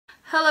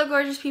Hello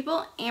gorgeous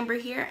people, Amber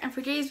here, and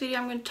for today's video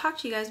I'm going to talk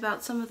to you guys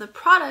about some of the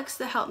products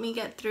that helped me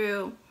get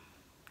through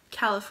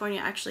California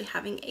actually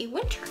having a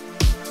winter.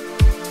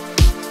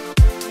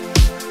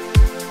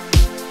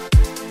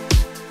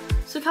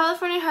 So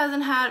California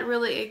hasn't had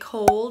really a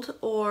cold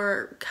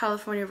or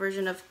California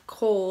version of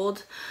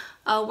cold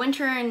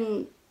winter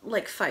in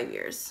like 5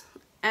 years.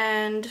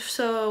 And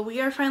so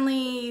we are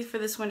finally, for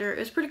this winter, it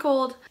was pretty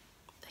cold.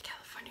 The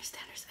California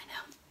standards, I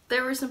know.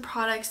 There were some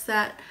products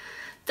that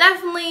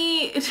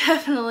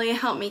definitely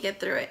helped me get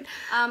through it.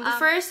 The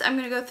first I'm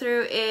going to go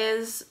through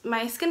is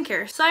my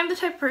skincare. So I'm the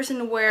type of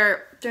person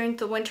where during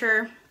the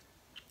winter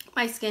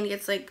my skin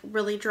gets like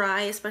really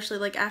dry, especially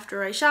like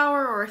after I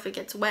shower or if it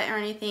gets wet or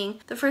anything.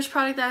 The first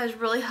product that has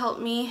really helped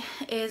me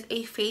is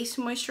a face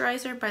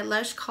moisturizer by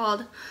Lush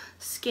called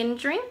Skin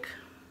Drink.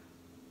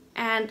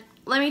 And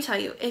let me tell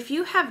you, if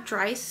you have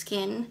dry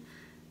skin,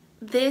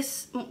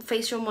 this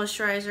facial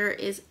moisturizer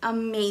is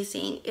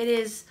amazing. It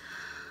is,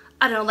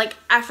 I don't know, like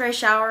after I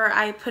shower,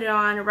 I put it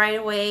on right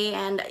away,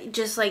 and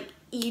just like,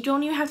 you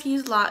don't even have to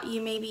use a lot.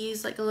 You maybe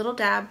use like a little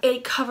dab.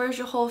 It covers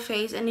your whole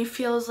face and it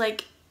feels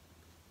like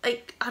I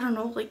don't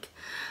know, like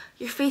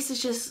your face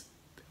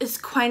is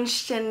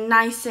quenched and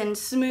nice and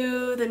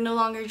smooth and no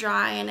longer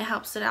dry, and it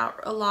helps it out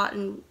a lot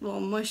and, well,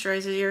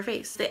 moisturizes your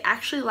face. They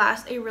actually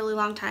last a really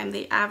long time.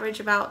 They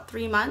average about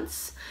 3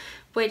 months,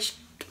 which,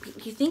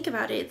 if you think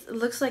about it, it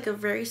looks like a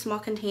very small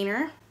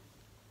container.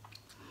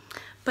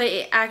 But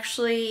it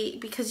actually,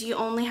 because you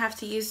only have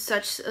to use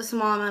such a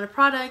small amount of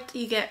product,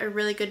 you get a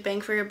really good bang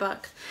for your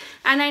buck.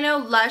 And I know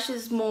Lush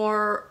is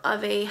more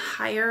of a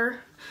higher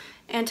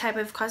end type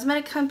of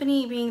cosmetic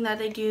company, being that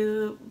they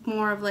do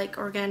more of like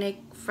organic,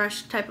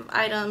 fresh type of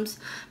items.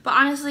 But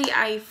honestly,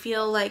 I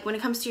feel like when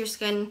it comes to your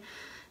skin,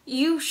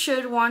 you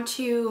should want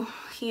to,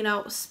 you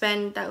know,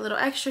 spend that little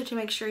extra to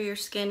make sure your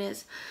skin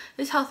is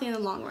healthy in the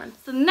long run.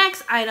 The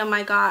next item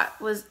I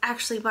got was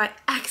actually by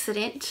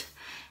accident,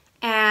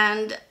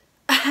 and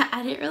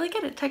I didn't really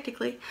get it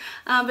technically,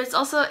 but it's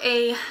also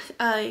a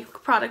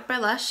product by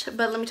Lush.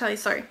 But let me tell you,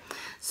 sorry.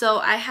 So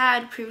I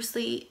had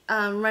previously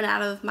run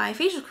out of my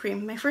facial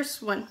cream, my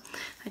first one.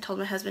 I told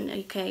my husband,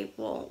 okay,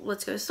 well,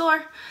 let's go to the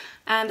store,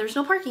 and there's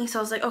no parking, so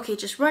I was like, okay,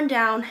 just run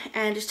down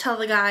and just tell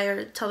the guy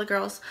or tell the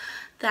girls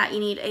that you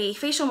need a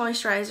facial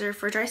moisturizer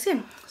for dry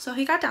skin. So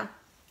he got down.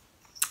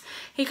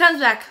 He comes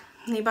back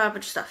and he bought a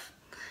bunch of stuff.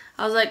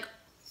 I was like,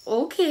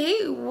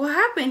 okay, what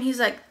happened? He's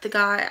like, the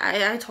guy,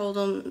 I told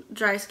him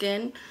dry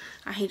skin,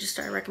 and he just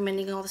started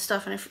recommending all the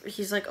stuff, and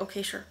he's like,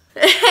 okay, sure.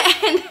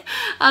 And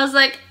I was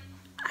like,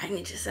 I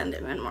need to send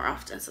him in more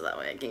often so that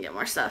way I can get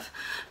more stuff.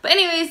 But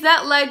anyways,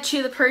 that led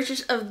to the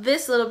purchase of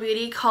this little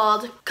beauty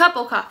called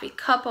Couple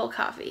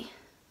Coffee.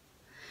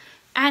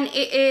 And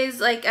it is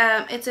like,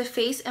 it's a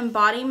face and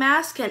body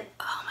mask, and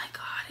oh my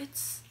god,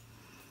 it's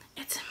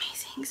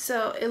amazing.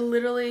 So it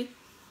literally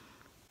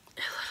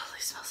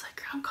smells like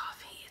ground coffee.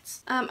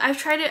 I've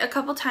tried it a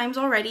couple times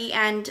already,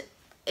 and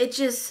it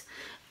just,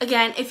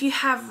 again, if you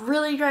have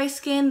really dry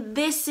skin,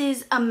 this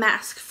is a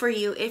mask for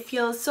you. It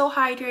feels so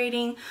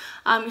hydrating.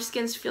 Your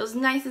skin feels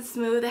nice and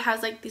smooth. It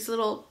has like these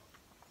little,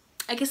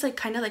 I guess, like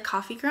kind of like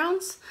coffee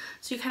grounds,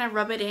 so you kind of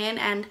rub it in.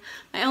 And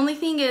my only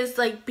thing is,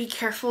 like, be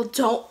careful,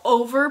 don't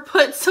over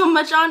put so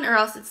much on, or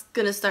else it's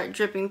gonna start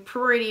dripping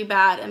pretty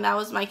bad. And that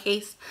was my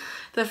case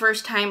the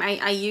first time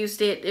I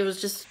used it. It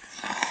was just,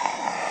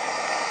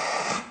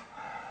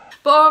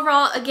 but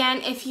overall,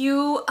 again, if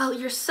you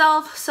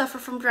yourself suffer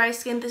from dry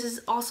skin, this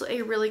is also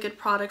a really good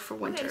product for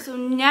winter. Okay, so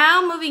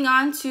now moving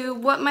on to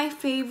what my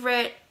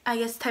favorite, I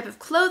guess, type of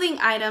clothing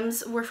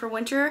items were for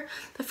winter.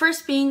 The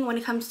first being when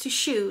it comes to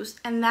shoes,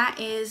 and that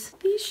is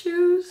these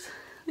shoes,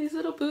 these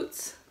little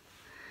boots.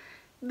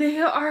 They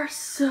are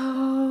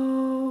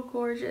so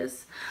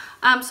gorgeous.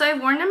 So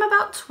I've worn them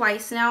about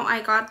twice now.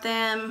 I got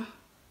them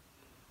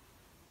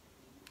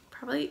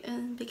probably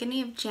in the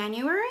beginning of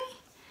January.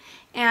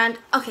 And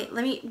okay,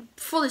 let me,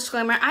 full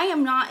disclaimer, I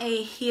am not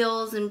a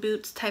heels and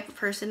boots type of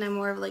person. I'm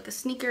more of like a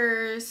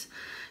sneakers,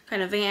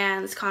 kind of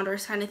Vans,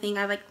 Converse kind of thing.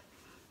 I like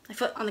my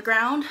foot on the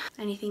ground.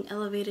 Anything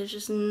elevated is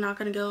just not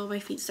gonna go. My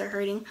feet start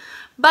hurting.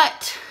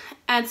 But,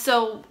 and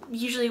so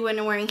usually when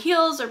I'm wearing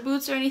heels or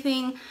boots or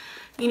anything,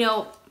 you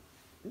know,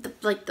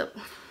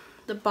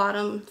 the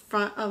bottom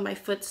front of my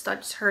foot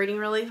starts hurting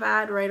really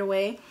bad right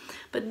away.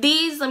 But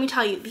these, let me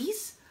tell you,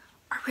 these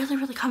are really,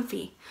 really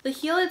comfy. The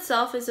heel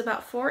itself is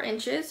about 4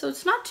 inches, so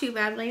it's not too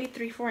bad, maybe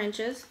 3-4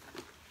 inches.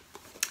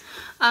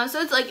 So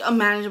it's like a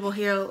manageable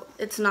heel.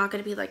 It's not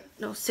gonna be like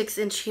no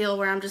 6-inch heel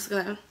where I'm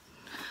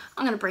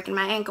gonna break in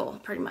my ankle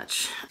pretty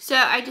much. So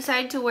I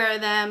decided to wear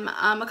them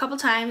a couple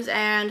times,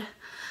 and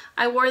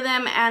I wore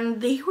them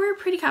and they were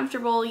pretty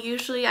comfortable.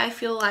 Usually I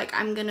feel like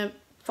I'm gonna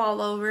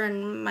fall over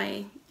and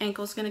my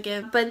ankle's gonna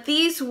give, but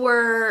these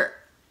were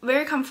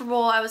very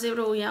comfortable. I was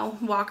able to, you know,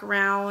 walk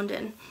around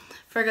and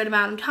for a good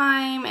amount of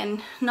time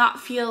and not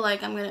feel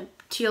like I'm gonna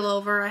keel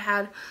over. I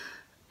had,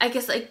 I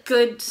guess, a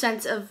good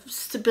sense of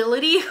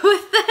stability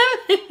with them,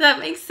 if that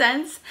makes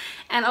sense.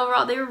 And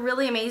overall, they were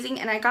really amazing,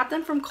 and I got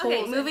them from Kohl's.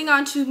 Okay, moving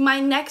on to my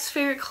next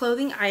favorite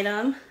clothing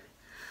item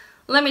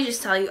let me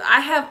just tell you, I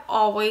have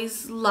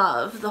always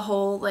loved the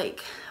whole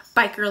like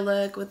biker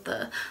look with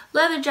the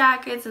leather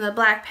jackets and the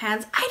black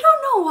pants. I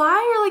don't know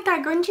why, or like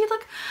that grungy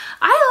look.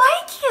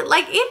 I like it.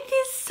 Like, it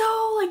is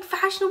so like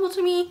fashionable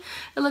to me.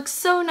 It looks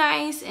so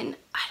nice, and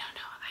I don't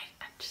know,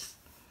 I just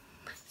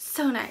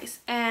so nice.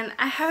 And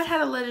I haven't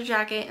had a leather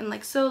jacket in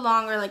like so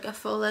long, or like a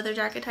full leather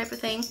jacket type of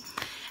thing.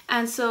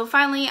 And so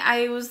finally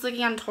I was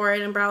looking on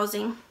Torrid and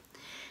browsing,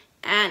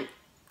 and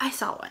I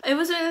saw one. It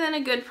was within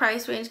a good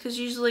price range, because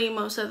usually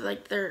most of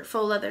like their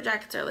full leather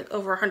jackets are like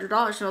over $100, and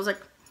I was like,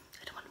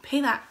 I don't want to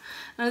pay that.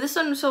 And this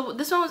one was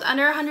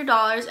under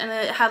 $100, and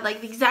it had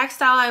like the exact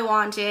style I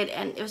wanted,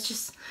 and it was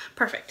just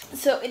perfect.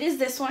 So it is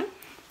this one.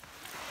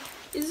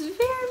 It's very,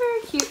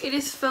 very cute. It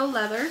is faux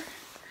leather,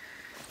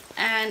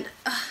 and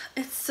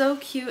it's so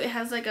cute. It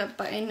has like a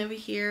button over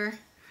here,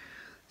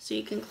 so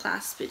you can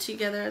clasp it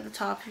together at the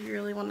top if you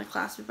really want to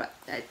clasp it. But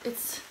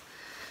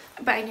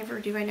I never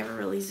do. I never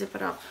really zip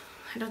it up.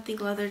 I don't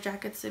think leather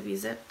jackets should be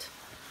zipped.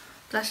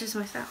 That's just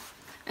my style.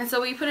 And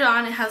so we put it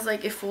on. It has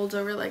like, it folds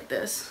over like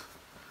this.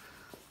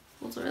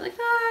 Folds over like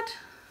that.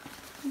 I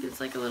think it's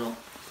like a little,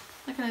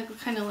 like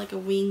kind of like a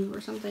wing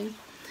or something.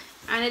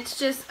 And it's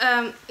just,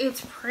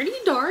 it's pretty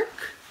dark.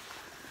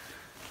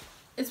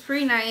 It's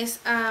pretty nice.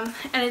 And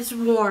it's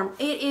warm.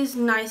 It is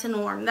nice and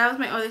warm. That was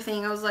my other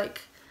thing. I was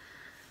like,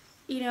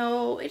 you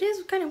know, it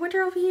is kind of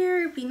winter over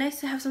here. It'd be nice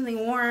to have something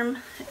warm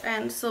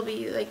and still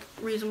be like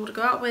reasonable to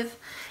go out with.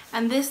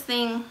 And this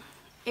thing,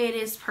 it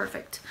is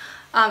perfect.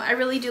 I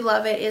really do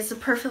love it. It's the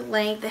perfect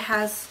length. It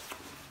has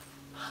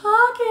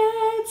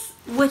pockets,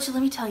 which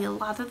let me tell you, a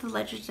lot of the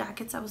leather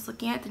jackets I was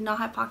looking at did not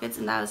have pockets,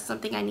 and that is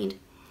something I need.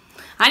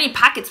 I need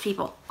pockets,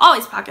 people.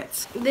 Always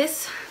pockets.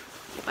 This,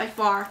 by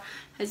far,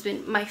 has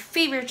been my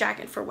favorite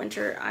jacket for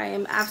winter. I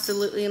am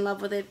absolutely in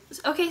love with it.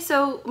 Okay,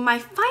 so my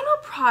final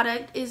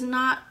product is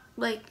not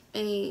like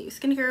a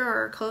skincare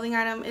or a clothing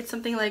item. It's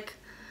something like,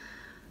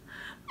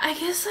 I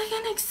guess, like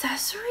an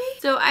accessory.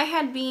 So I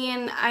had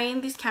been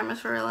eyeing these cameras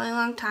for a really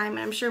long time,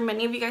 and I'm sure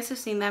many of you guys have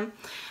seen them.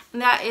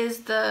 And that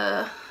is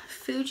the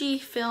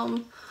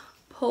Fujifilm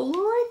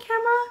Polaroid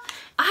camera.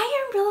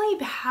 I am really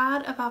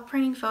bad about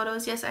printing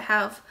photos. Yes, I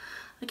have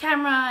a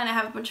camera and I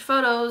have a bunch of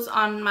photos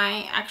on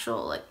my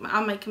actual, like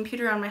on my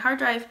computer, on my hard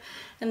drive.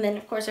 And then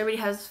of course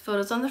everybody has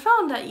photos on their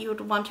phone that you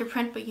would want to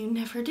print, but you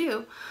never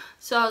do.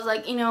 So I was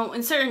like, you know,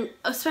 in certain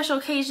special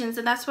occasions,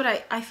 and that's what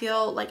I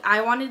feel like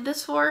I wanted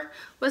this for,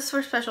 was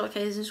for special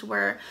occasions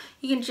where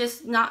you can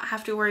just not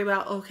have to worry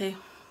about, okay,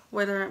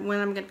 when I'm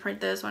going to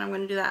print this, when I'm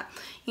going to do that.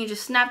 You can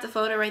just snap the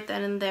photo right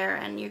then and there,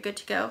 and you're good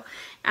to go.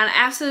 And I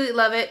absolutely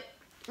love it.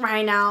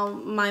 Right now,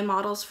 my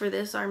models for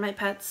this are my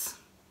pets.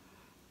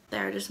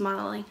 They're just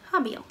modeling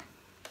Hobby.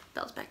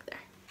 Belle's back there.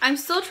 I'm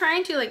still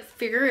trying to like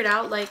figure it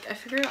out. Like, I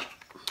figured out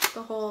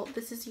the whole,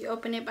 this is, you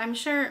open it, but I'm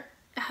sure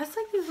it has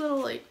like these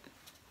little like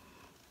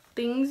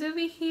things over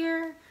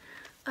here.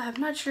 I'm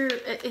not sure.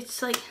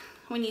 It's like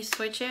when you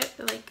switch it,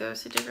 it like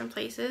goes to different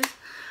places.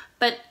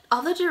 But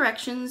all the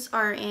directions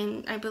are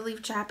in, I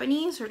believe,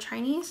 Japanese or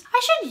Chinese.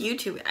 I should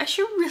YouTube it. I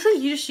should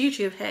really use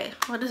YouTube. Hey,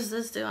 what does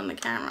this do on the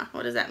camera?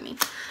 What does that mean?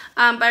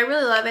 But I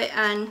really love it.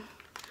 And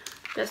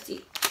just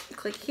you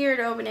click here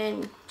to open it,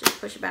 and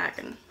just push it back,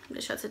 and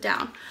it shuts it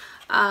down.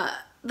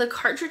 The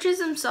cartridges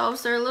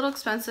themselves, they're a little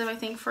expensive. I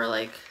think for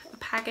like a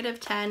packet of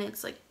 10,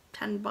 it's like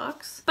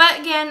 $10. But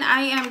again,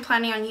 I am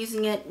planning on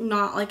using it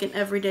not like an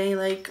everyday,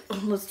 like,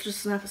 oh, let's just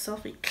snap a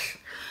selfie.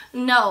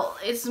 No,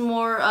 it's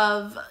more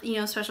of, you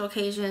know, special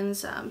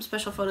occasions,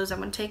 special photos I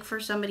want to take for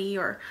somebody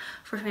or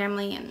for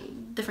family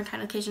and different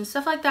kind of occasions,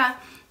 stuff like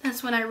that.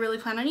 That's when I really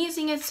plan on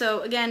using it. So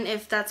again,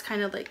 if that's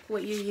kind of like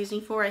what you're using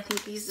for, I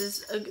think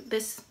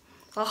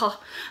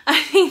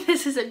I think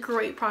this is a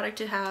great product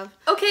to have.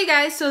 Okay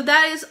guys, so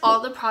that is all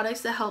the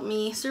products that helped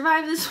me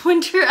survive this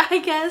winter, I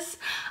guess.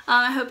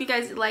 I hope you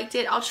guys liked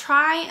it. I'll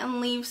try and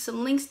leave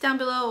some links down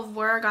below of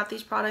where I got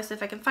these products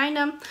if I can find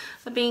them.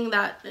 But being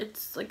that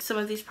it's like some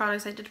of these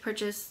products I did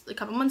purchase a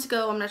couple months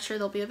ago, I'm not sure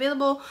they'll be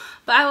available.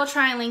 But I will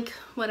try and link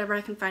whatever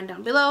I can find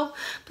down below.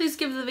 Please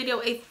give the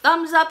video a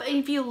thumbs up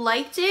if you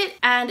liked it.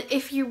 And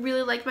if you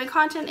really like my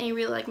content and you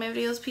really like my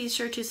videos, please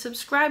sure to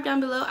subscribe down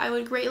below. I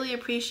would greatly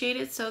appreciate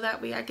it, so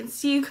that way I can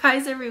see you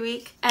guys every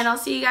week. And I'll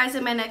see you guys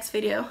in my next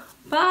video.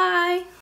 Bye!